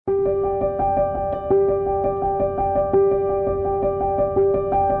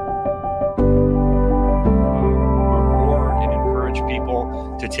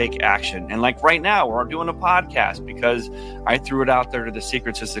take action. And like right now, we're doing a podcast because I threw it out there to the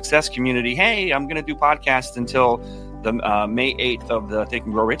Secrets of Success community. Hey, I'm going to do podcasts until the May 8th of the Think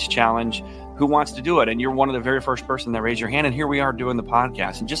and Grow Rich Challenge. Who wants to do it? And you're one of the very first person that raised your hand. And here we are doing the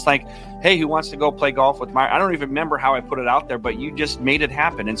podcast. And just like, hey, who wants to go play golf with I don't even remember how I put it out there, but you just made it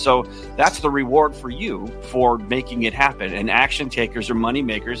happen. And so that's the reward for you for making it happen. And action takers are money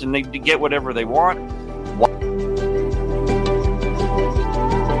makers, and they get whatever they want.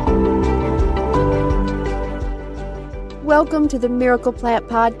 Welcome to the Miracle Plant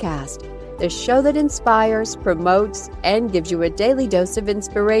Podcast, the show that inspires, promotes, and gives you a daily dose of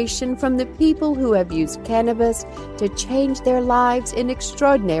inspiration from the people who have used cannabis to change their lives in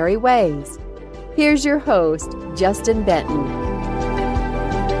extraordinary ways. Here's your host, Justin Benton.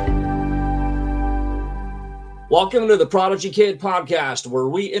 Welcome to the Prodigy Kid Podcast, where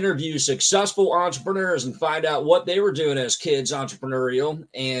we interview successful entrepreneurs and find out what they were doing as kids entrepreneurial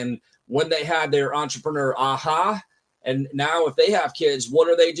and when they had their entrepreneur aha. And now if they have kids, what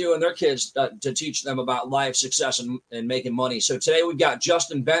are they doing their kids to teach them about life, success, and making money? So today we've got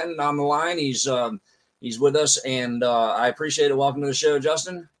Justin Benton on the line. He's with us, and I appreciate it. Welcome to the show,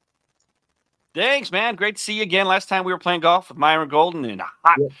 Justin. Thanks, man. Great to see you again. Last time we were playing golf with Myron Golden in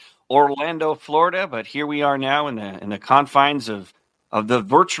hot Orlando, Florida, but here we are now in the confines of the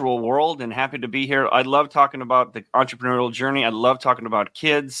virtual world, and happy to be here. I love talking about the entrepreneurial journey. I love talking about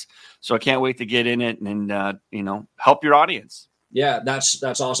kids. So I can't wait to get in it and help your audience. Yeah, that's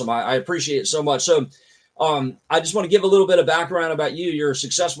awesome. I appreciate it so much. So I just want to give a little bit of background about you. You're a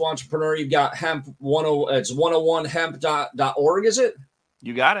successful entrepreneur. You've got Hemp, it's 101hemp.org, is it?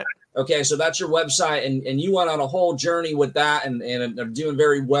 You got it. Okay, so that's your website, and you went on a whole journey with that and are doing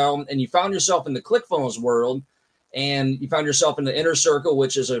very well. And you found yourself in the ClickFunnels world, and you found yourself in the Inner Circle,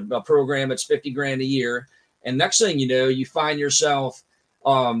 which is a program that's $50,000 a year. And next thing you know, you find yourself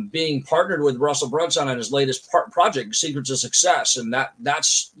being partnered with Russell Brunson on his latest project, Secrets of Success. And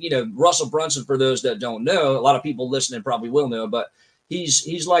that's Russell Brunson, for those that don't know, a lot of people listening probably will know, but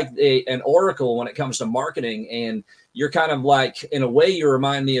he's like an oracle when it comes to marketing. And you're kind of like, in a way, you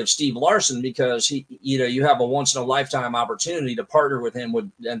remind me of Steve Larson, because you have a once in a lifetime opportunity to partner with him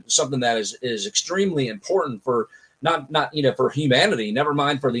with something that is extremely important for not for humanity, never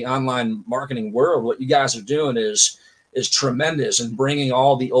mind for the online marketing world. What you guys are doing is tremendous, and bringing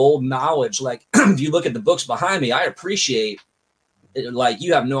all the old knowledge. Like, if you look at the books behind me, I appreciate it. Like,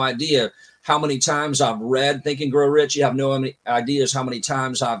 you have no idea how many times I've read Think and Grow Rich. You have no ideas how many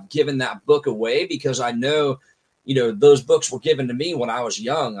times I've given that book away, because I know, those books were given to me when I was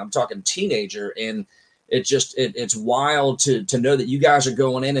young. I'm talking teenager. And it's wild to know that you guys are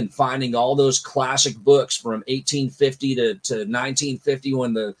going in and finding all those classic books from 1850 to 1950,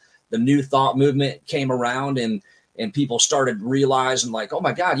 when the New Thought movement came around, and people started realizing, like, oh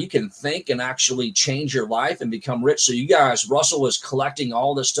my God, you can think and actually change your life and become rich. So you guys, Russell was collecting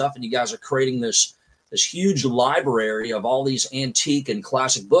all this stuff, and you guys are creating this huge library of all these antique and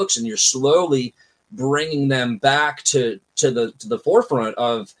classic books, and you're slowly bringing them back to the forefront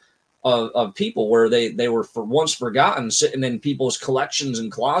of people, where they were once forgotten, sitting in people's collections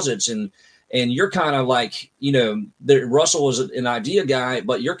and closets. And you're kind of like, Russell was an idea guy,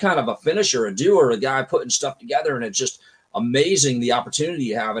 but you're kind of a finisher, a doer, a guy putting stuff together. And it's just amazing the opportunity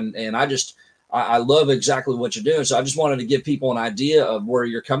you have. And I love exactly what you're doing. So I just wanted to give people an idea of where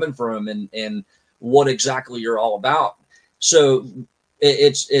you're coming from and what exactly you're all about. So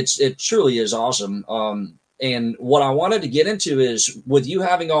it truly is awesome. And what I wanted to get into is, with you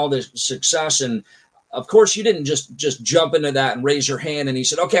having all this success, and of course you didn't just jump into that and raise your hand and he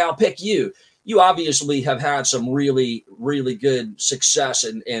said, okay, I'll pick you. You obviously have had some really, really good success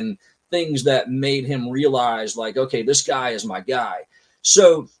and things that made him realize, like, okay, this guy is my guy.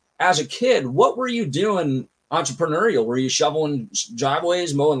 So as a kid, what were you doing entrepreneurial? Were you shoveling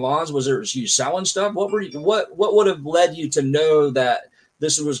driveways, mowing lawns? Was you selling stuff? What would have led you to know that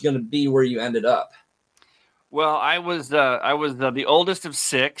this was going to be where you ended up? Well, I was the oldest of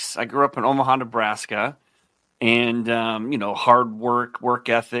six. I grew up in Omaha, Nebraska, and hard work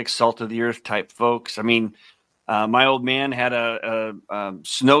ethic, salt of the earth type folks. I mean, my old man had a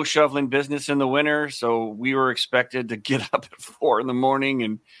snow shoveling business in the winter, so we were expected to get up at 4 a.m.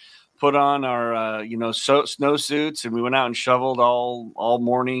 and put on our snow suits, and we went out and shoveled all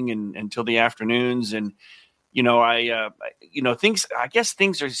morning and until the afternoons. And things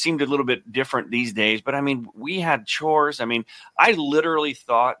seemed a little bit different these days, but I mean, we had chores. I mean, I literally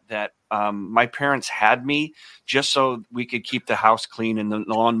thought that my parents had me just so we could keep the house clean and the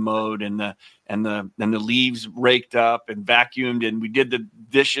lawn mowed and the leaves raked up and vacuumed, and we did the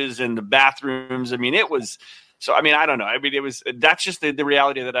dishes and the bathrooms. I mean, it was So, I mean, I don't know. I mean, that's just the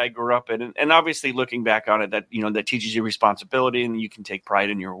reality that I grew up in. And obviously looking back on it, that, that teaches you responsibility and you can take pride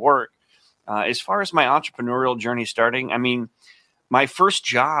in your work. As far as my entrepreneurial journey starting, I mean, my first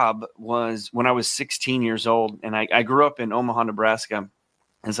job was when I was 16 years old, and I grew up in Omaha, Nebraska,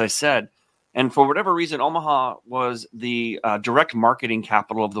 as I said. And for whatever reason, Omaha was the direct marketing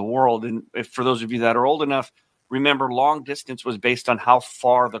capital of the world. And for those of you that are old enough, remember, long distance was based on how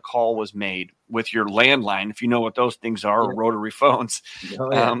far the call was made with your landline, if you know what those things are, or rotary phones.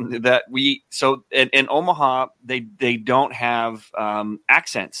 Oh, yeah. In Omaha, they don't have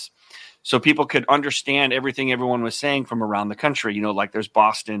accents. So people could understand everything everyone was saying from around the country, like there's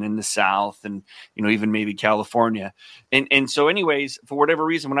Boston in the South and, even maybe California. And so anyways, for whatever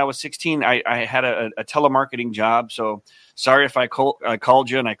reason, when I was 16, I had a telemarketing job. So sorry if I called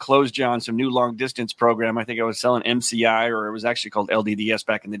you and I closed you on some new long distance program. I think I was selling MCI, or it was actually called LDDS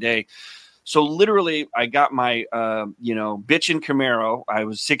back in the day. So literally, I got my, bitchin' Camaro. I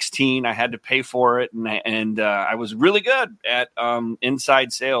was 16. I had to pay for it, and I was really good at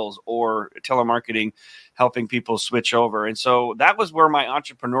inside sales or telemarketing, helping people switch over. And so that was where my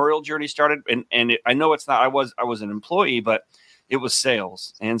entrepreneurial journey started. And I know it's not. I was an employee, but it was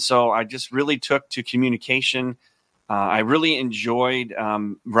sales. And so I just really took to communication. I really enjoyed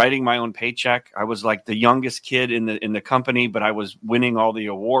writing my own paycheck. I was like the youngest kid in the company, but I was winning all the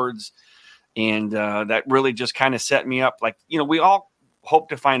awards. And that really just kind of set me up. Like, we all hope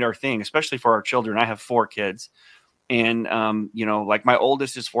to find our thing, especially for our children. I have 4 kids. And, like my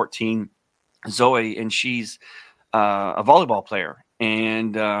oldest is 14, Zoe, and she's a volleyball player.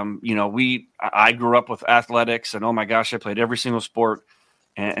 And, I grew up with athletics, and oh my gosh, I played every single sport.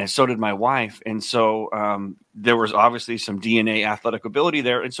 And so did my wife. And so there was obviously some DNA athletic ability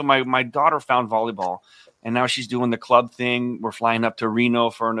there. And so my daughter found volleyball, and now she's doing the club thing. We're flying up to Reno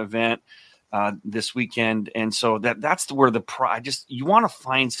for an event this weekend. And so that's where you want to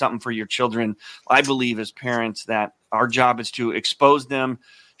find something for your children. I believe as parents that our job is to expose them,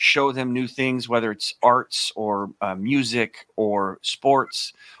 show them new things, whether it's arts or music or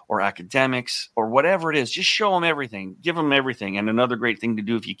sports or academics or whatever it is. Just show them everything, give them everything. And another great thing to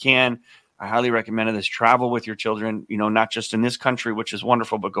do, if you can, I highly recommend it, is travel with your children, not just in this country, which is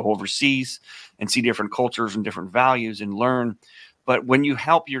wonderful, but go overseas and see different cultures and different values and learn. But when you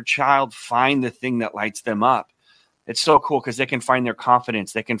help your child find the thing that lights them up, it's so cool because they can find their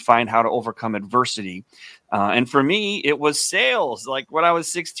confidence. They can find how to overcome adversity. And for me, it was sales. Like when I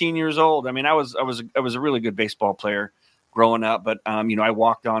was 16 years old, I mean, I was a really good baseball player growing up, but I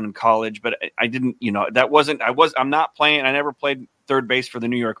walked on in college, but I didn't, I'm not playing. I never played third base for the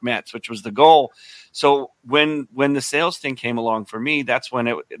New York Mets, which was the goal. So when the sales thing came along for me, that's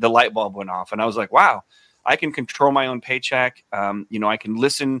when the light bulb went off, and I was like, wow, I can control my own paycheck. I can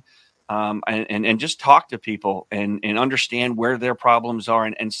listen and just talk to people and understand where their problems are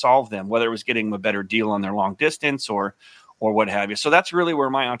and solve them, whether it was getting them a better deal on their long distance or what have you. So that's really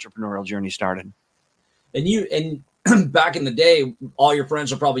where my entrepreneurial journey started. And back in the day, all your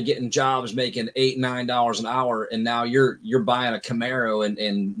friends are probably getting jobs making $8-9 an hour, and now you're buying a Camaro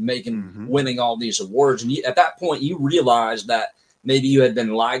and making winning all these awards. And at that point, you realized that maybe you had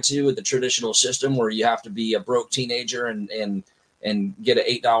been lied to with the traditional system where you have to be a broke teenager and get an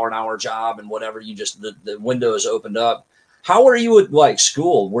 $8 an hour job and whatever. The windows opened up. How were you at like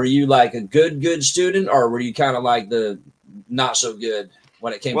school? Were you like a good student, or were you kind of like the not so good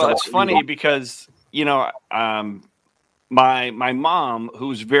when it came to? Well, it's funny because, my mom,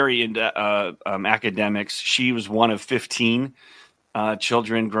 who's very into academics, she was one of 15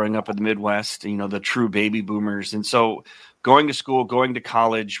 children growing up in the Midwest, the true baby boomers. And so going to school, going to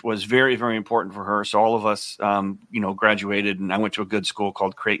college was very, very important for her. So all of us, graduated, and I went to a good school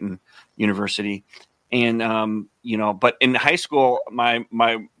called Creighton University. And, but in high school, I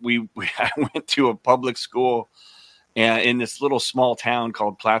went to a public school in this little small town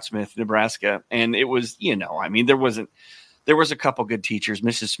called Plattsmouth, Nebraska. And it was, there was a couple good teachers.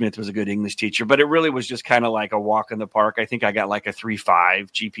 Mrs. Smith was a good English teacher, but it really was just kind of like a walk in the park. I think I got like a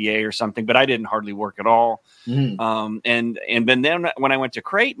 3.5 GPA or something, but I didn't hardly work at all. And then when I went to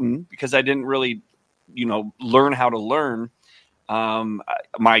Creighton, because I didn't really, learn how to learn,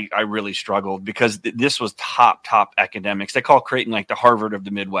 I really struggled because this was top academics. They call Creighton like the Harvard of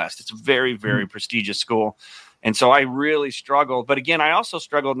the Midwest. It's a very, very prestigious school. And so I really struggled. But again, I also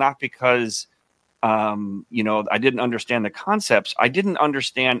struggled not because I didn't understand the concepts. I didn't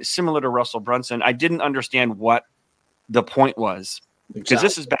understand, similar to Russell Brunson, I didn't understand what the point was. Because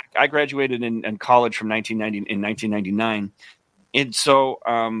this is back, I graduated in college in 1999. And so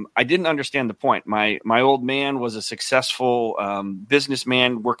I didn't understand the point. My old man was a successful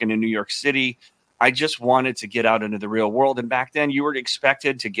businessman working in New York City. I just wanted to get out into the real world. And back then you were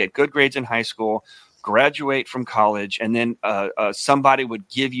expected to get good grades in high school, graduate from college, and then somebody would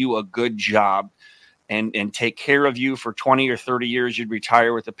give you a good job and take care of you for 20 or 30 years. You'd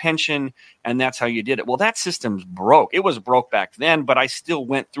retire with a pension, and that's how you did it. Well, that system's broke. It was broke back then, but I still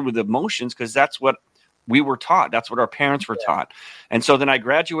went through the motions because that's what we were taught. That's what our parents were taught. And so then I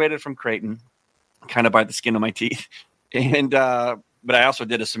graduated from Creighton, kind of by the skin of my teeth. And but I also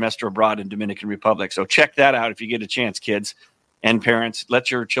did a semester abroad in Dominican Republic. So check that out if you get a chance, kids and parents.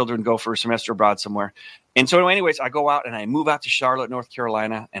 Let your children go for a semester abroad somewhere. And so anyways, I go out and I move out to Charlotte, North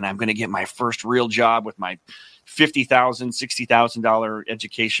Carolina, and I'm going to get my first real job with my $50,000, $60,000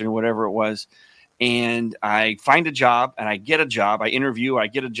 education or whatever it was. And I find a job and I get a job. I interview. I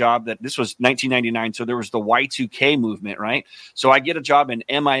get a job that this was 1999. So there was the Y2K movement, right? So I get a job in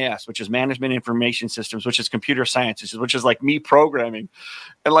MIS, which is Management Information Systems, which is computer sciences, which is like me programming.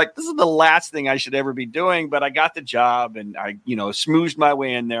 And like, this is the last thing I should ever be doing. But I got the job and I, smoothed my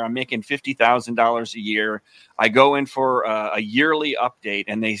way in there. I'm making $50,000 a year. I go in for a yearly update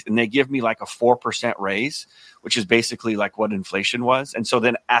and they give me like a 4% raise, which is basically like what inflation was. And so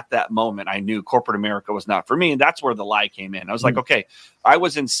then at that moment, I knew corporate America was not for me. And that's where the lie came in. I was like, okay, I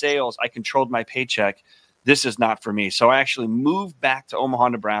was in sales. I controlled my paycheck. This is not for me. So I actually moved back to Omaha,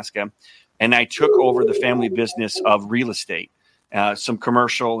 Nebraska, and I took over the family business of real estate, some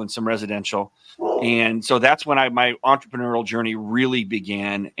commercial and some residential. And so that's when my entrepreneurial journey really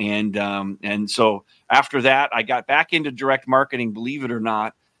began. And so after that, I got back into direct marketing, believe it or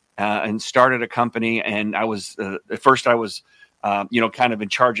not, and started a company. And I was at first I was kind of in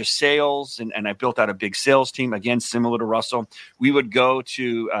charge of sales, and I built out a big sales team. Again, similar to Russell, we would go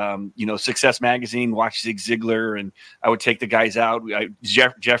to Success Magazine, watch Zig Ziglar, and I would take the guys out.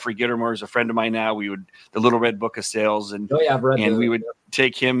 Jeffrey Gittermore is a friend of mine now. We would the Little Red Book of Sales, and we would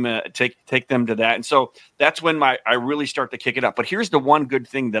take him take them to that. And so that's when I really start to kick it up. But here's the one good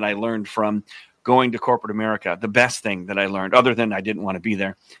thing that I learned from going to corporate America. The best thing that I learned, other than I didn't want to be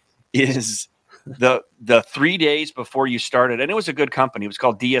there, is the 3 days before you started, and it was a good company. It was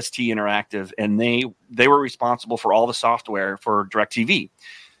called DST Interactive, and they were responsible for all the software for DirecTV.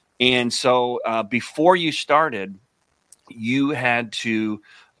 And so before you started, you had to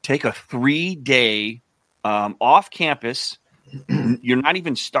take a 3-day off campus. You're not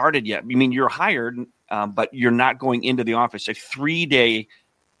even started yet. I mean, you're hired, but you're not going into the office. A 3-day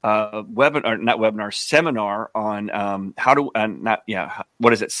seminar on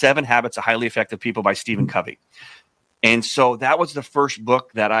what is it? 7 Habits of Highly Effective People by Stephen Covey. And so that was the first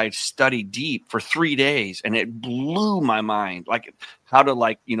book that I studied deep for 3 days, and it blew my mind. Like how to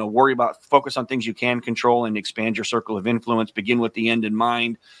worry about, focus on things you can control and expand your circle of influence, begin with the end in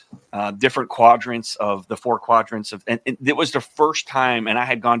mind, different quadrants of the 4 quadrants and it was the first time, and I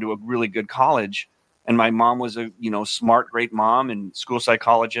had gone to a really good college. And my mom was a, smart, great mom and school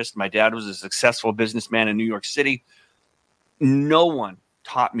psychologist. My dad was a successful businessman in New York City. No one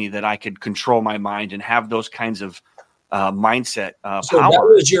taught me that I could control my mind and have those kinds of mindset so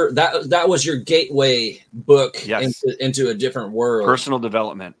power. That was your gateway book into a different world. Personal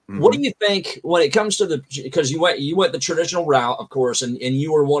development. Mm-hmm. What do you think when it comes to because you went the traditional route, of course, and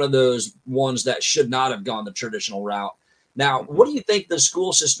you were one of those ones that should not have gone the traditional route. Now, what do you think the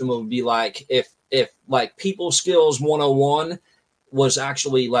school system would be like if like People Skills 101 was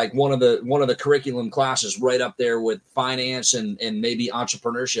actually like one of the curriculum classes right up there with finance and maybe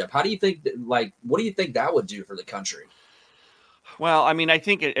entrepreneurship? How do you think what do you think that would do for the country? Well, I mean, I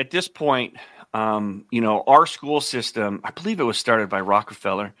think at this point, our school system, I believe it was started by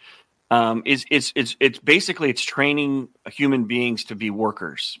Rockefeller, it's basically it's training human beings to be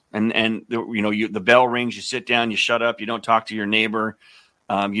workers. And the bell rings, you sit down, you shut up, you don't talk to your neighbor.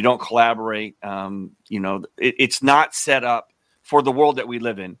 You don't collaborate. It's not set up for the world that we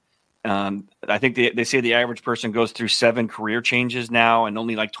live in. I think they say the average person goes through 7 career changes now, and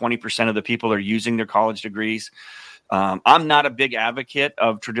only like 20% of the people are using their college degrees. I'm not a big advocate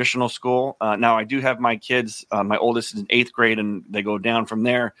of traditional school. Now, I do have my kids. My oldest is in 8th grade, and they go down from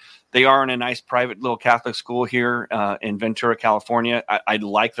there. They are in a nice private little Catholic school here in Ventura, California. I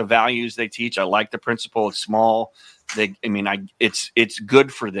like the values they teach. I like the principal. It's small. It's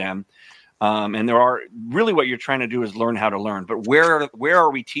good for them. And there are really what you're trying to do is learn how to learn. But where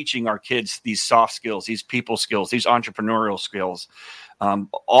are we teaching our kids these soft skills, these people skills, these entrepreneurial skills?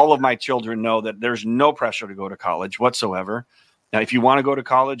 All of my children know that there's no pressure to go to college whatsoever. Now, if you want to go to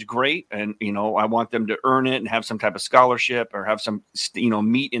college, great. And, I want them to earn it and have some type of scholarship or have some,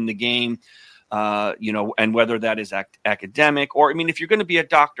 meat in the game, and whether that is academic or, if you're going to be a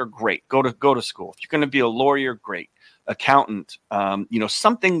doctor, great. Go to school. If you're going to be a lawyer, great. accountant,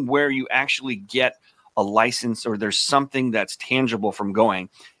 something where you actually get a license or there's something that's tangible from going.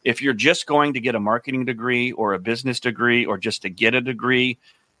 If you're just going to get a marketing degree or a business degree or just to get a degree,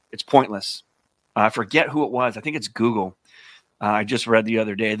 it's pointless. I forget who it was. I think it's Google. I just read the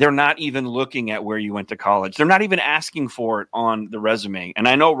other day. They're not even looking at where you went to college. They're not even asking for it on the resume. And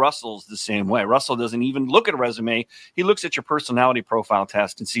I know Russell's the same way. Russell doesn't even look at a resume. He looks at your personality profile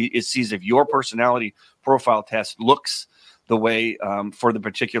test and sees if your personality profile test looks the way for the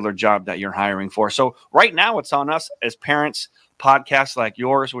particular job that you're hiring for. So right now it's on us as parents, podcasts like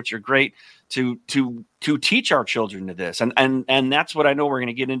yours, which are great, to teach our children to this. And that's what I know we're going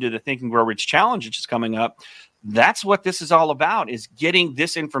to get into the Think and Grow Rich Challenge, which is coming up. That's what this is all about, is getting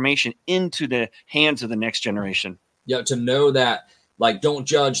this information into the hands of the next generation. Yeah, to know that, like, don't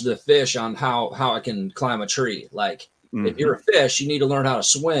judge the fish on how I can climb a tree. Like, if you're a fish, you need to learn how to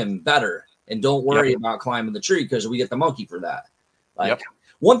swim better. And don't worry about climbing the tree because we get the monkey for that. Like,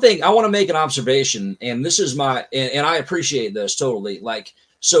 one thing I want to make an observation, and this is and I appreciate this totally. Like,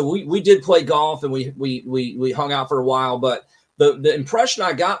 so we did play golf and we hung out for a while, but the impression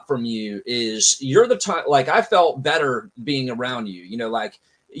I got from you is you're the type, like, I felt better being around you. Like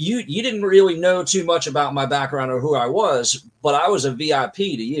you didn't really know too much about my background or who I was, but I was a VIP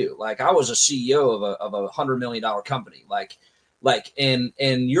to you. Like, I was a CEO of a $100 million company.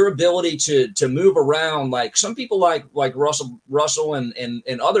 And your ability to move around, like some people like Russell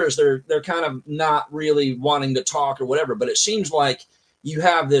and others, they're kind of not really wanting to talk or whatever, but it seems like you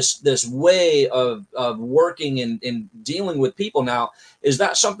have this way of working and dealing with people. Now, is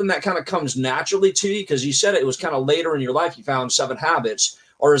that something that kind of comes naturally to you? Because you said it was kind of later in your life you found 7 habits,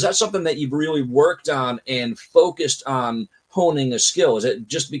 or is that something that you've really worked on and focused on honing a skill? Is it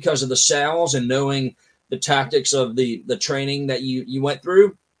just because of the sales and knowing the tactics of the training that you went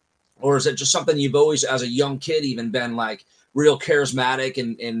through? Or is it just something you've always, as a young kid, even been like real charismatic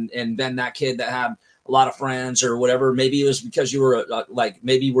and been that kid that had a lot of friends or whatever? Maybe it was because you were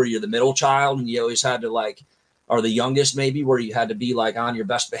maybe were you the middle child and you always had to or the youngest, maybe, where you had to be like on your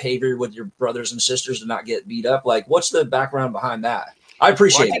best behavior with your brothers and sisters to not get beat up. Like, what's the background behind that? I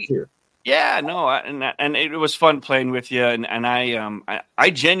appreciate it too. Yeah, no, and it was fun playing with you, and I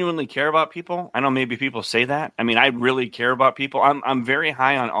genuinely care about people. I know maybe people say that. I mean, I really care about people. I'm very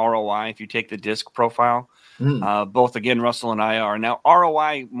high on ROI. If you take the DISC profile, both again Russell and I are. Now,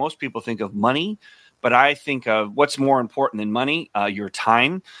 ROI, most people think of money, but I think of what's more important than money: your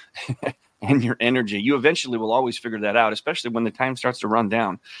time and your energy. You eventually will always figure that out, especially when the time starts to run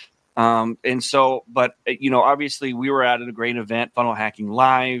down. Obviously we were at a great event, Funnel Hacking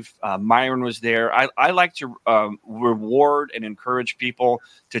Live. Myron was there. I like to reward and encourage people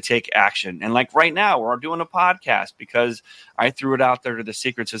to take action. And like right now, we're doing a podcast because I threw it out there to the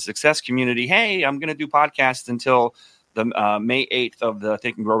Secrets of Success community. Hey, I'm going to do podcasts until the May 8th of the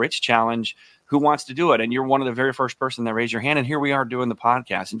Think and Grow Rich Challenge. Who wants to do it? And you're one of the very first person that raised your hand. And here we are doing the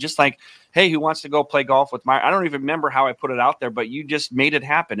podcast. And just like, hey, who wants to go play golf with I don't even remember how I put it out there, but you just made it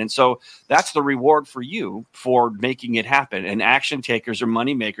happen. And so that's the reward for you for making it happen. And action takers are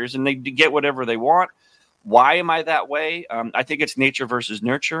money makers, and they get whatever they want. Why am I that way? I think it's nature versus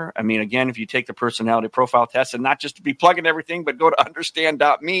nurture. I mean, again, if you take the personality profile test, and not just to be plugging everything, but go to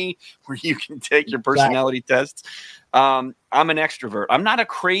understand.me where you can take your personality tests. I'm an extrovert. I'm not a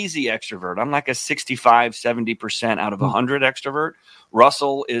crazy extrovert. I'm like a 65, 70% out of 100 extrovert.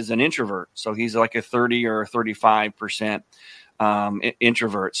 Russell is an introvert. So he's like a 30 or 35%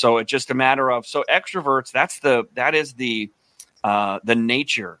 introvert. So it's just a matter of, so extroverts, that is the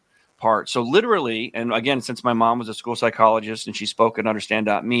nature part. So literally, and again, since my mom was a school psychologist and she spoke at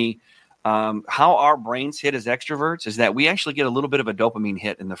understand.me, how our brains hit as extroverts is that we actually get a little bit of a dopamine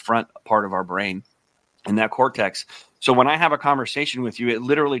hit in the front part of our brain, in that cortex. So when I have a conversation with you, it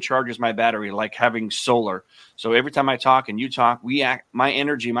literally charges my battery like having solar. So every time I talk and you talk, my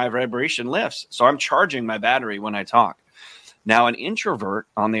energy, my vibration lifts. So I'm charging my battery when I talk. Now, an introvert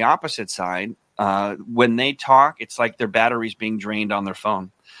on the opposite side, when they talk, it's like their battery's being drained on their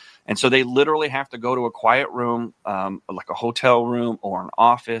phone. And so they literally have to go to a quiet room, like a hotel room or an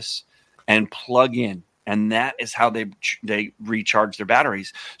office, and plug in. And that is how they recharge their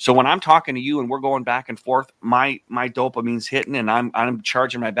batteries. So when I'm talking to you and we're going back and forth, my dopamine's hitting and I'm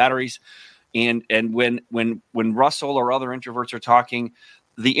charging my batteries. And when Russell or other introverts are talking,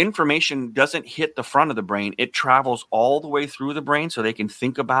 the information doesn't hit the front of the brain. It travels all the way through the brain so they can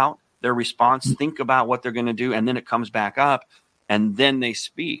think about their response, think about what they're going to do, and then it comes back up. And then they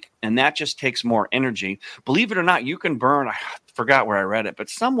speak, and that just takes more energy. Believe it or not, you can burn, I forgot where I read it, but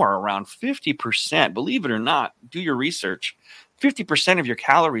somewhere around 50%, believe it or not, do your research. 50% of your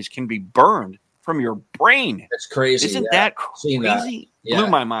calories can be burned from your brain. That's crazy. Isn't that crazy? That. Yeah. Blew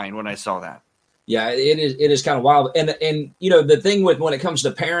my mind when I saw that. Yeah, it is kind of wild. And the thing when it comes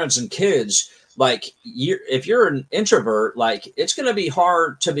to parents and kids, like if you're an introvert, like it's going to be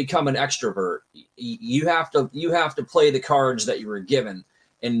hard to become an extrovert. You have to play the cards that you were given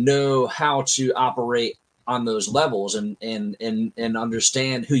and know how to operate on those levels and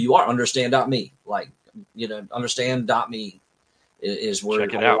understand who you are. Understand.me, understand.me is where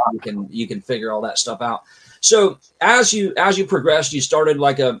you can figure all that stuff out. So as you progressed, you started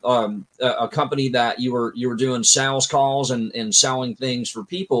like a company that you were doing sales calls and selling things for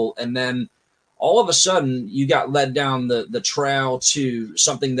people, and then all of a sudden you got led down the trail to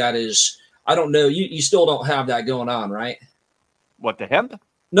something that is, I don't know, you still don't have that going on, right? What, the hemp?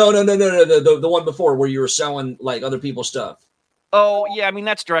 No, the one before where you were selling like other people's stuff. Oh, yeah. I mean,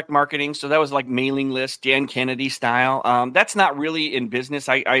 that's direct marketing. So that was like mailing list, Dan Kennedy style. That's not really in business.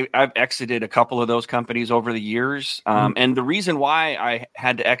 I've exited a couple of those companies over the years. And the reason why I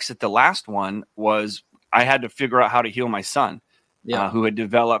had to exit the last one was I had to figure out how to heal my son, who had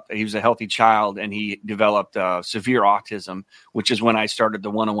developed, he was a healthy child, and he developed severe autism, which is when I started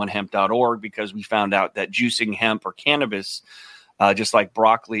the 101hemp.org, because we found out that juicing hemp or cannabis, just like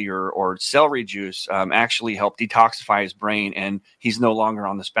broccoli or celery juice, actually helped detoxify his brain, and he's no longer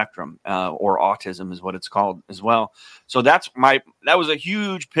on the spectrum, or autism is what it's called as well. So that was a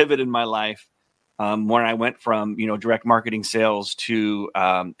huge pivot in my life, when I went from, direct marketing sales to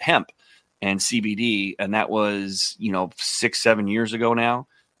hemp and CBD. And that was, 6-7 years ago now.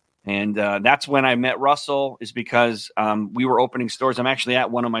 And that's when I met Russell, is because we were opening stores. I'm actually at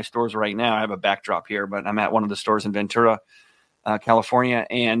one of my stores right now. I have a backdrop here, but I'm at one of the stores in Ventura, California,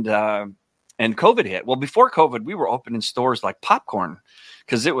 and COVID hit. Well, before COVID, we were opening stores like popcorn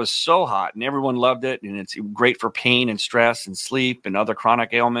because it was so hot and everyone loved it. And it's great for pain and stress and sleep and other chronic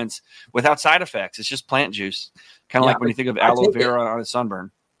ailments without side effects. It's just plant juice. Kind of like when you think of aloe vera on a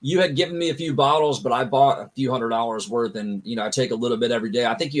sunburn. You had given me a few bottles, but I bought a few $100s worth, and I take a little bit every day.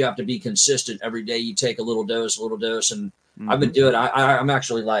 I think you have to be consistent every day. You take a little dose, and I've been doing. I'm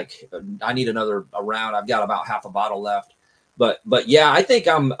actually like, I need another round. I've got about half a bottle left. But yeah, I think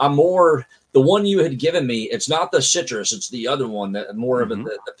I'm more the one you had given me. It's not the citrus; it's the other one that more of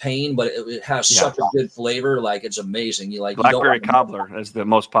the pain, but it has such a good flavor. Like, it's amazing. Blackberry cobbler is the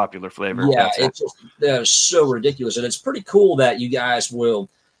most popular flavor. Yeah, it's so ridiculous, and it's pretty cool that you guys will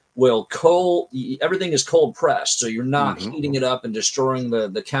everything is cold pressed, so you're not heating it up and destroying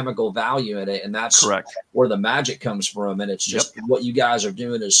the chemical value in it, and that's correct where the magic comes from. And it's just what you guys are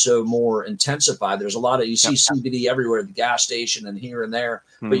doing is so more intensified. There's a lot of, you see CBD everywhere at the gas station and here and there,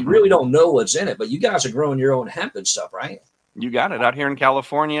 but you really don't know what's in it. But you guys are growing your own hemp and stuff, right? You got it out here in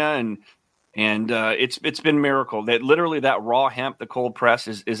California, and it's been a miracle. That literally that raw hemp, the cold press,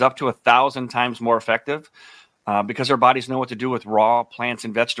 is up to 1,000 times more effective. Because our bodies know what to do with raw plants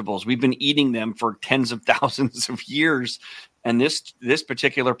and vegetables. We've been eating them for tens of thousands of years. And this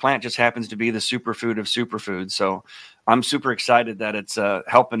particular plant just happens to be the superfood of superfoods. So I'm super excited that it's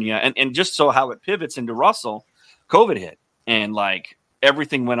helping you. And just so how it pivots into Russell, COVID hit and like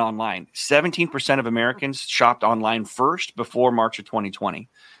everything went online. 17% of Americans shopped online first before March of 2020,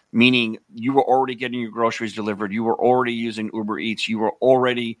 meaning you were already getting your groceries delivered. You were already using Uber Eats. You were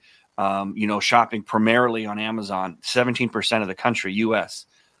already shopping primarily on Amazon. 17% of the country, US.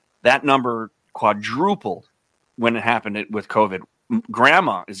 That number quadrupled when it happened with COVID.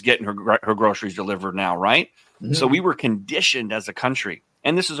 Grandma is getting her groceries delivered now, right? Mm-hmm. So we were conditioned as a country,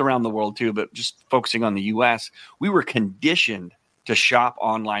 and this is around the world too, but just focusing on the US, we were conditioned to shop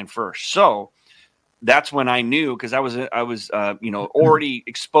online first. So that's when I knew, because I was already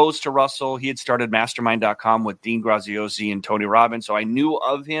exposed to Russell. He had started mastermind.com with Dean Graziosi and Tony Robbins. So I knew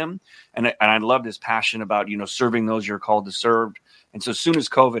of him, and I loved his passion about, serving those you're called to serve. And so as soon as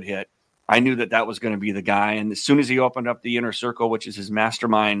COVID hit, I knew that was going to be the guy. And as soon as he opened up the Inner Circle, which is his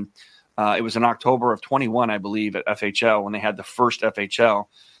mastermind, it was in October of 21, I believe, at FHL, when they had the first FHL.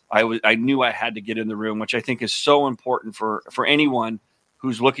 I knew I had to get in the room, which I think is so important for anyone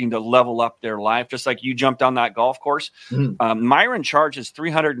who's looking to level up their life, just like you jumped on that golf course. Myron charges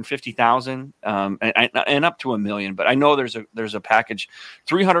 $350,000 and up to $1 million, but I know there's a package,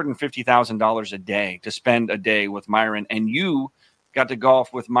 $350,000 a day to spend a day with Myron, and you got to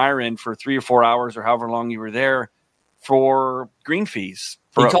golf with Myron for 3 or 4 hours or however long you were there for green fees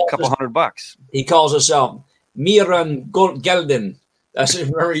for a couple $100. He calls us out Myron Gelden. That's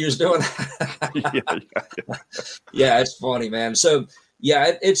remember he was doing that. Yeah, it's funny, man. So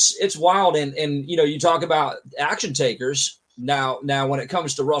yeah, it's wild, and you talk about action takers. Now when it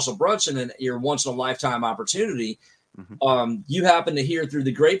comes to Russell Brunson and your once in a lifetime opportunity, you happen to hear through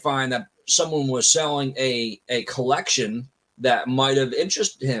the grapevine that someone was selling a collection that might have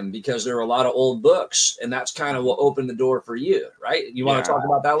interested him because there are a lot of old books, and that's kind of what opened the door for you, right? You want to talk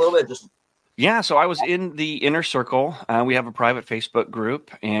about that a little bit? Yeah, so I was in the inner circle. We have a private Facebook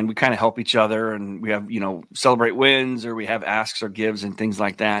group, and we kind of help each other, and we have, celebrate wins, or we have asks or gives and things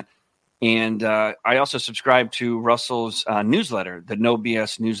like that. And I also subscribe to Russell's newsletter, the No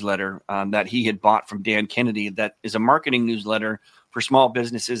BS newsletter that he had bought from Dan Kennedy. That is a marketing newsletter for small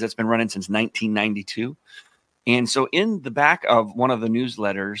businesses that's been running since 1992. And so in the back of one of the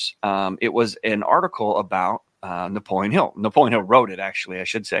newsletters, it was an article about Napoleon Hill. Napoleon Hill wrote it, actually, I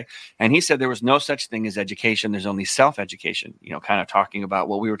should say. And he said there was no such thing as education. There's only self-education, kind of talking about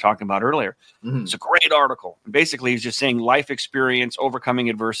what we were talking about earlier. Mm-hmm. It's a great article. Basically, he's just saying life experience, overcoming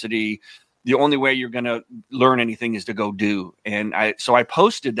adversity. The only way you're going to learn anything is to go do. And so I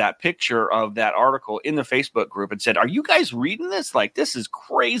posted that picture of that article in the Facebook group and said, are you guys reading this? Like, this is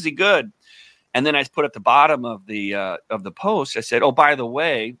crazy good. And then I put at the bottom of the post, I said, oh, by the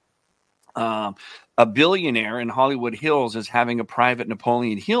way, a billionaire in Hollywood Hills is having a private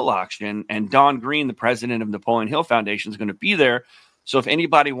Napoleon Hill auction, and Don Green, the president of Napoleon Hill Foundation, is going to be there. So if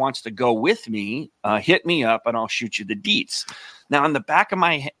anybody wants to go with me, hit me up and I'll shoot you the deets. Now, in the back of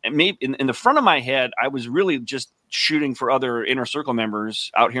my head, maybe in the front of my head, I was really just shooting for other inner circle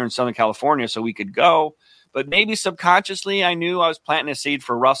members out here in Southern California so we could go. But maybe subconsciously, I knew I was planting a seed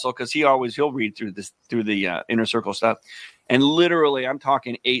for Russell because he'll read through the inner circle stuff. And literally, I'm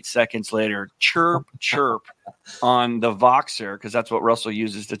talking 8 seconds later, chirp, chirp on the Voxer, because that's what Russell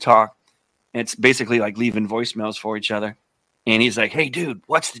uses to talk. And it's basically like leaving voicemails for each other. And he's like, hey, dude,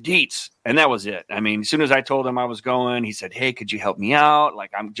 what's the deets? And that was it. I mean, as soon as I told him I was going, he said, hey, could you help me out?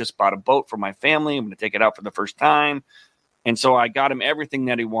 Like, I'm just bought a boat for my family. I'm going to take it out for the first time. And so I got him everything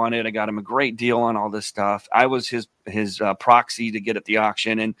that he wanted. I got him a great deal on all this stuff. I was his proxy to get at the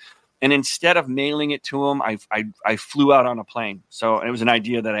auction. And instead of mailing it to him, I flew out on a plane. So it was an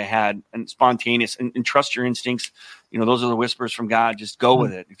idea that I had, and spontaneous, and trust your instincts. Those are the whispers from God. Just go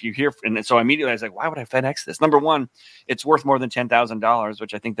with it. If you hear, and so immediately I was like, why would I FedEx this? Number one, it's worth more than $10,000,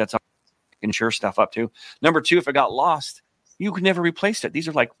 which I think that's insure stuff up to. Number two, if it got lost, you could never replace it. These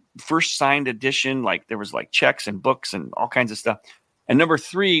are like first signed edition, like there was like checks and books and all kinds of stuff. And number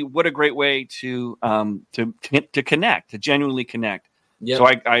three, what a great way to connect, to genuinely connect. Yep. So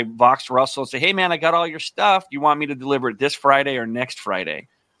I boxed Russell and say, hey, man, I got all your stuff. You want me to deliver it this Friday or next Friday?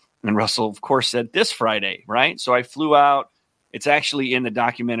 And Russell, of course, said this Friday, right? So I flew out. It's actually in the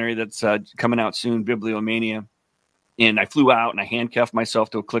documentary that's coming out soon, Bibliomania. And I flew out and I handcuffed myself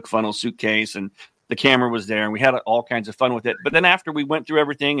to a ClickFunnels suitcase, and the camera was there, and we had all kinds of fun with it. But then after we went through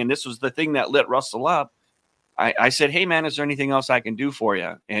everything, and this was the thing that lit Russell up, I said, hey, man, is there anything else I can do for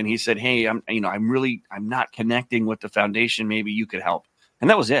you? And he said, hey, I'm not connecting with the foundation. Maybe you could help. And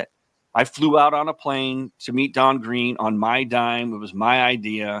that was it. I flew out on a plane to meet Don Green on my dime. It was my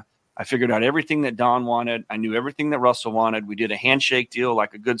idea. I figured out everything that Don wanted. I knew everything that Russell wanted. We did a handshake deal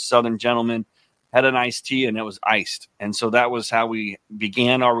like a good Southern gentleman, had an iced tea, and it was iced. And so that was how we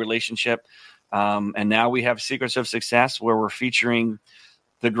began our relationship. And now we have Secrets of Success, where we're featuring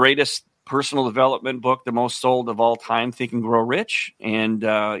the greatest personal development book, the most sold of all time, Think and Grow Rich. And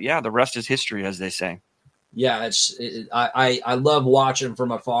the rest is history, as they say. Yeah, I love watching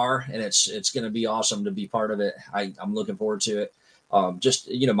from afar, and it's going to be awesome to be part of it. I'm looking forward to it.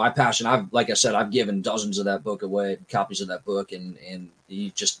 My passion. I've given dozens of that book away, copies of that book, and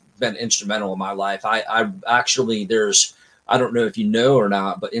you've just been instrumental in my life. I don't know if you know or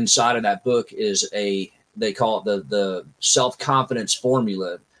not, but inside of that book is they call it the self-confidence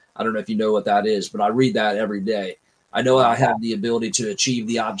formula. I don't know if you know what that is, but I read that every day. I know I have the ability to achieve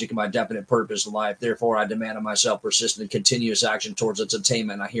the object of my definite purpose in life. Therefore, I demand of myself persistent, continuous action towards its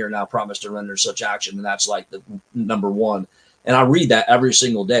attainment. I here now promise to render such action. And that's like the number one. And I read that every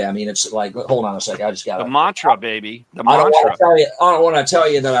single day. I mean, it's like, hold on a second. I just got the mantra, baby. The mantra. I don't want to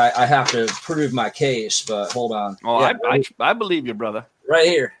tell you that I have to prove my case, but hold on. Oh, yeah, I believe you, brother. Right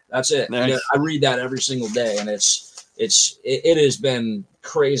here. That's it. Nice. I read that every single day, and it has been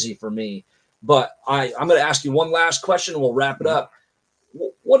crazy for me. But I'm going to ask you one last question, and we'll wrap it up.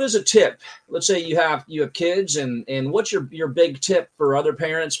 What is a tip? Let's say you have kids, and what's your big tip for other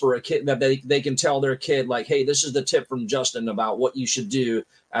parents for a kid that they can tell their kid, like, hey, this is the tip from Justin about what you should do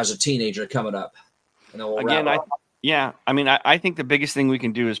as a teenager coming up. And then we'll wrap up. I think the biggest thing we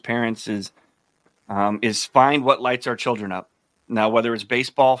can do as parents is find what lights our children up. Now, whether it's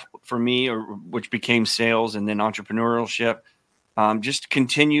baseball for me, or which became sales and then entrepreneurship, just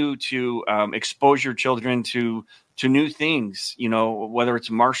continue to expose your children to new things, whether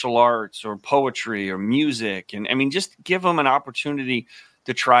it's martial arts or poetry or music. And I mean, just give them an opportunity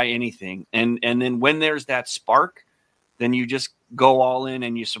to try anything. And then when there's that spark, then you just go all in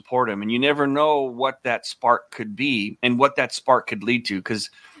and you support them. And you never know what that spark could be and what that spark could lead to. Because,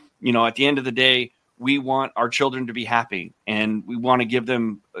 at the end of the day, we want our children to be happy, and we want to give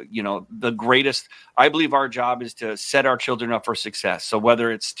them, the greatest. I believe our job is to set our children up for success. So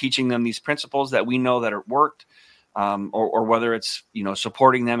whether it's teaching them these principles that we know that are worked, or whether it's,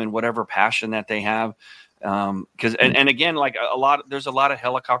 supporting them in whatever passion that they have. Because, and again, like there's a lot of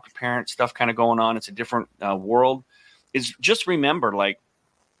helicopter parent stuff kind of going on. It's a different world. Is just remember, like,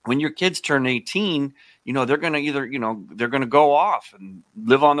 when your kids turn 18, they're going to they're going to go off and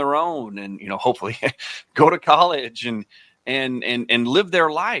live on their own and, hopefully go to college and live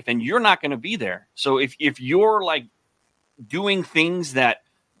their life. And you're not going to be there. So if you're like doing things that,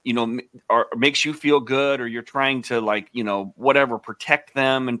 makes you feel good, or you're trying to whatever, protect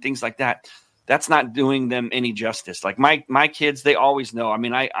them and things like that, that's not doing them any justice. Like my kids, they always know. I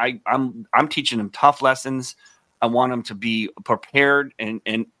mean, I'm teaching them tough lessons. I want them to be prepared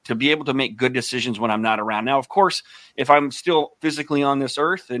and to be able to make good decisions when I'm not around. Now, of course, if I'm still physically on this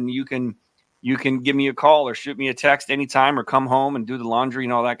earth, then you can give me a call or shoot me a text anytime, or come home and do the laundry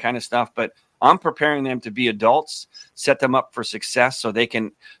and all that kind of stuff. But I'm preparing them to be adults, set them up for success so they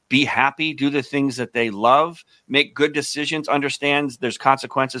can be happy, do the things that they love, make good decisions, understands there's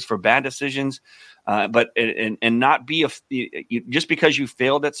consequences for bad decisions, but not be just because you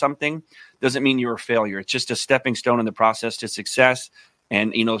failed at something doesn't mean you're a failure. It's just a stepping stone in the process to success.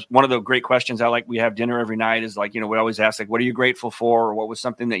 And, one of the great questions we have dinner every night is we always ask, what are you grateful for? Or what was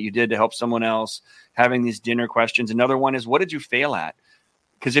something that you did to help someone else? Having these dinner questions. Another one is, what did you fail at?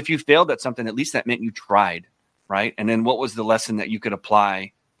 Because if you failed at something, at least that meant you tried, right? And then what was the lesson that you could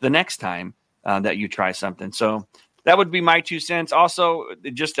apply the next time that you try something? So that would be my 2 cents. Also,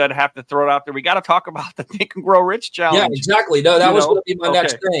 just I'd have to throw it out there. We got to talk about the Think and Grow Rich Challenge. Yeah, exactly. No, that was going to be my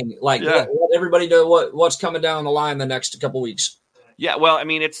next thing. Let everybody know what's coming down the line the next couple weeks. Yeah, well, I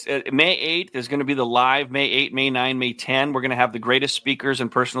mean, it's May 8th is going to be the live, May 8, May 9, May 10. We're going to have the greatest speakers in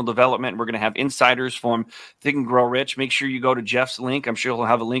personal development. We're going to have insiders from Think and Grow Rich. Make sure you go to Jeff's link. I'm sure he'll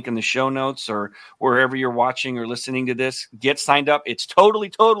have a link in the show notes or wherever you're watching or listening to this. Get signed up. It's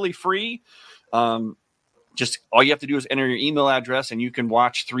totally free. Just all you have to do is enter your email address, and you can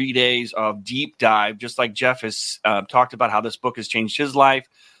watch 3 days of deep dive, just like Jeff has talked about how this book has changed his life.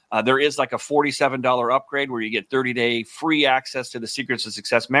 There is like a $47 upgrade where you get 30-day free access to the Secrets of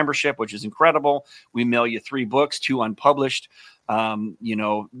Success membership, which is incredible. We mail you 3 books, 2 unpublished,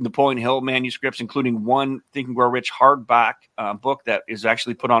 Napoleon Hill manuscripts, including 1 Think and Grow Rich hardback book that is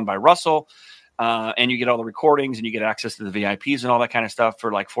actually put on by Russell. And you get all the recordings, and you get access to the VIPs and all that kind of stuff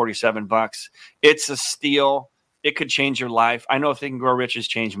for like $47. It's a steal. It could change your life. I know Think and Grow Rich has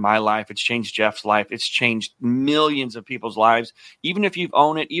changed my life. It's changed Jeff's life. It's changed millions of people's lives. Even if you've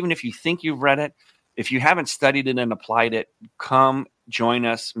owned it, even if you think you've read it, if you haven't studied it and applied it, come join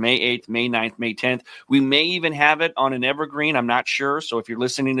us May 8th, May 9th, May 10th. We may even have it on an evergreen. I'm not sure. So if you're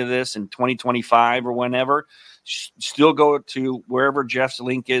listening to this in 2025 or whenever, still go to wherever Jeff's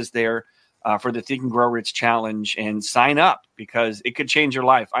link is there for the Think and Grow Rich Challenge and sign up, because it could change your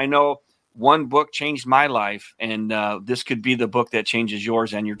life. I know one book changed my life, and this could be the book that changes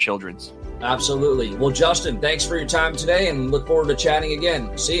yours and your children's. Absolutely. Well, Justin, thanks for your time today, and look forward to chatting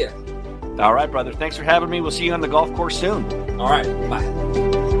again. See you. All right, brother. Thanks for having me. We'll see you on the golf course soon. All right. Bye.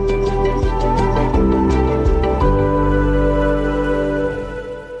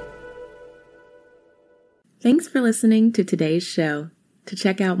 Thanks for listening to today's show. To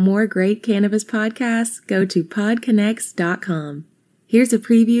check out more great cannabis podcasts, go to podconnects.com. Here's a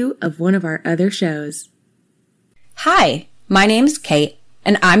preview of one of our other shows. Hi, my name's Kate,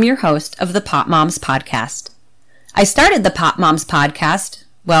 and I'm your host of the Pop Moms Podcast. I started the Pop Moms Podcast,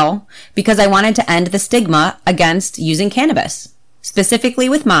 because I wanted to end the stigma against using cannabis, specifically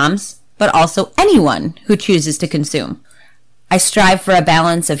with moms, but also anyone who chooses to consume. I strive for a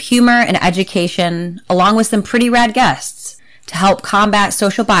balance of humor and education, along with some pretty rad guests, to help combat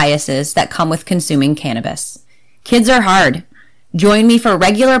social biases that come with consuming cannabis. Kids are hard. Join me for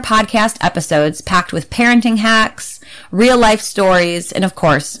regular podcast episodes packed with parenting hacks, real-life stories, and of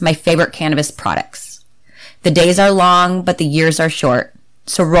course, my favorite cannabis products. The days are long, but the years are short.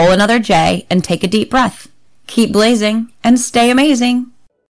 So roll another J and take a deep breath. Keep blazing and stay amazing.